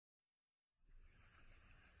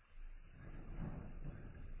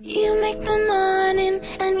You make the morning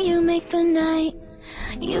and you make the night.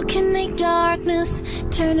 You can make darkness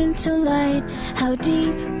turn into light. How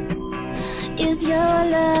deep is your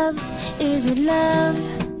love? Is it love?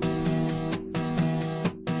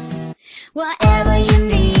 Whatever you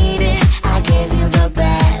needed, I gave you the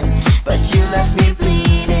best, but you left me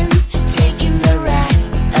bleeding, taking the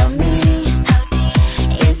rest of me.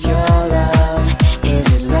 Is your love? Is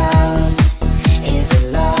it love? Is it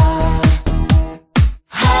love?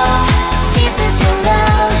 How deep is your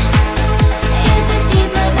love? Is it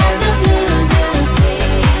deeper than the blue, blue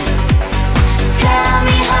sea? Tell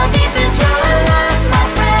me, how deep is your love, my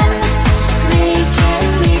friend, making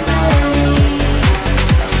me believe?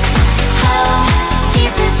 How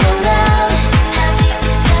deep is your love?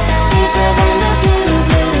 Deeper than the blue,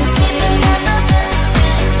 blue sea.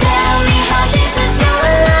 Tell me, how deep is your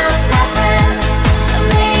love, my friend,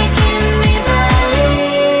 making me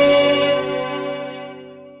believe?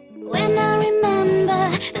 When I remember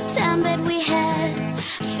the time that we had,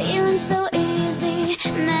 feeling so easy,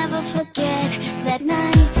 never forget that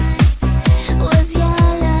night. Was your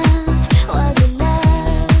love? Was it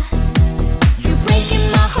love? You're breaking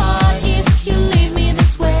my heart if you leave me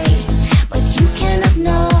this way, but you cannot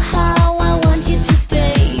know how I want you to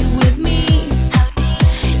stay with me.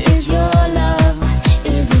 Is your love?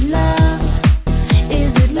 Is it love?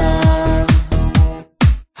 Is it love?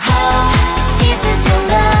 How deep is your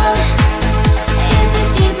love? Is it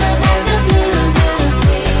deeper than the blue, blue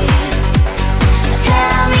sea?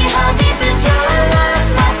 Tell me, how deep is your love,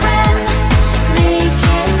 my friend,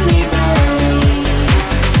 making me believe?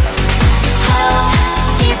 How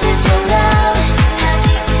deep is your love?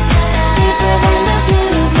 Deeper than the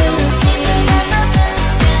blue, blue sea.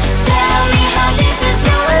 Tell me, how deep is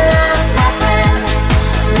your love, my friend,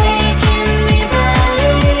 making me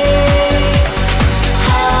believe?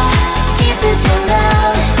 How deep is your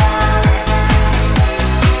love?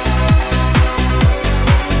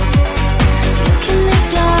 You can make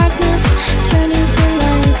darkness turn into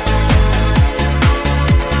light.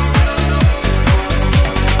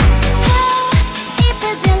 How deep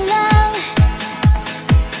is your love?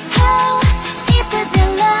 How deep is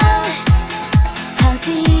your love? How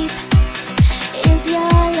deep is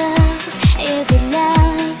your love? Is it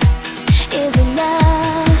love? Is it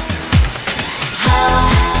love? How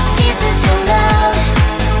deep is your love?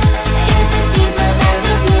 Is it deeper than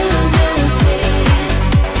the blue, blue sea?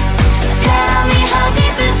 Tell me, how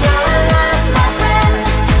deep is your love, my friend,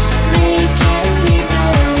 making me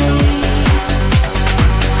believe?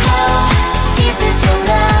 How deep is your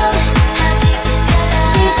love?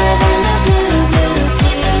 Deeper than the blue, blue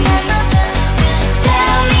sea.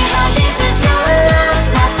 Tell me, how deep is your love,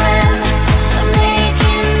 my friend,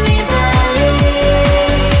 making me believe?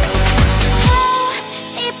 How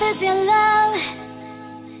deep is your love?